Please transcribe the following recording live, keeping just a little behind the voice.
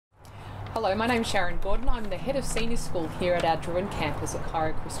Hello, my name's Sharon Gordon. I'm the head of senior school here at our Drouin campus at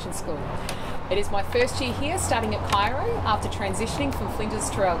Chairo Christian School. It is my first year here, starting at Chairo after transitioning from Flinders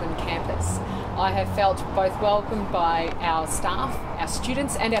to Traralgon campus. I have felt both welcomed by our staff, our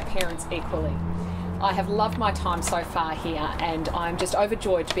students and our parents equally. I have loved my time so far here, and I'm just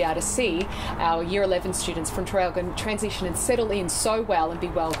overjoyed to be able to see our Year 11 students from Traralgon transition and settle in so well and be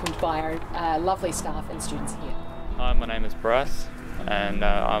welcomed by our lovely staff and students here. Hi, my name is Bryce and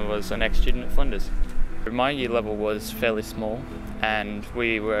I was an ex-student at Flinders. My year level was fairly small and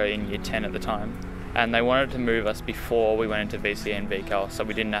we were in year 10 at the time, and they wanted to move us before we went into VCE and VCAL so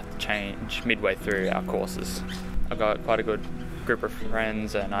we didn't have to change midway through our courses. I got quite a good group of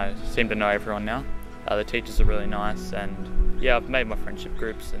friends and I seem to know everyone now. The teachers are really nice, and yeah, I've made my friendship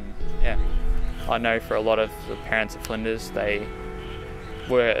groups, and yeah, I know for a lot of the parents at Flinders, they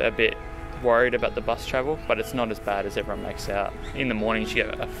were a bit worried about the bus travel, but it's not as bad as everyone makes out. In the mornings you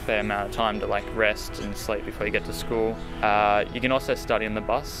get a fair amount of time to rest and sleep before you get to school. You can also study on the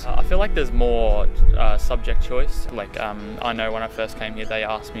bus. I feel like there's more subject choice. I know when I first came here they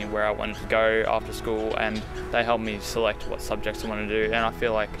asked me where I wanted to go after school and they helped me select what subjects I want to do, and I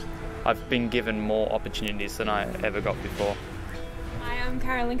feel like I've been given more opportunities than I ever got before. Hi, I'm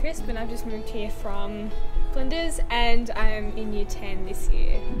Carolyn Crisp and I've just moved here from Flinders and I'm in year 10 this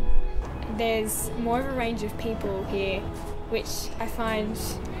year. There's more of a range of people here, which I find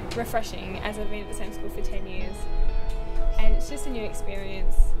refreshing as I've been at the same school for 10 years. And it's just a new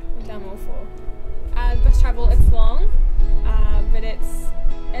experience, which I'm all for. Bus travel, it's long, but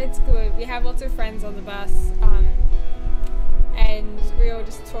it's good. We have lots of friends on the bus. And we all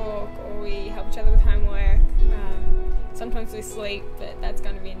just talk, or we help each other with homework. Sometimes we sleep, but that's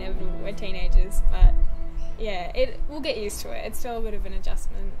going to be inevitable. We're teenagers, but yeah, we'll get used to it. It's still a bit of an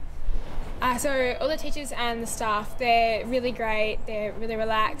adjustment. So all the teachers and the staff, they're really great. They're really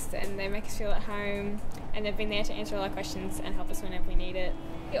relaxed and they make us feel at home, and they've been there to answer all our questions and help us whenever we need it.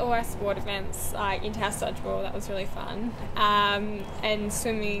 All our sport events, like inter-house dodgeball, that was really fun, and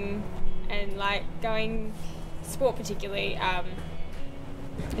swimming and going sport particularly,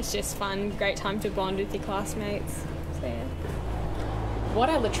 it's just fun, great time to bond with your classmates. So, yeah. What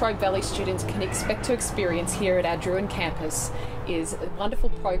our Latrobe Valley students can expect to experience here at our Drouin campus is a wonderful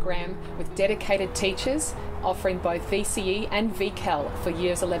program with dedicated teachers offering both VCE and VCAL for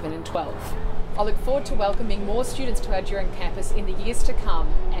years 11 and 12. I look forward to welcoming more students to our Drouin campus in the years to come,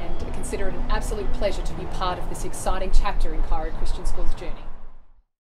 and consider it an absolute pleasure to be part of this exciting chapter in Chairo Christian School's journey.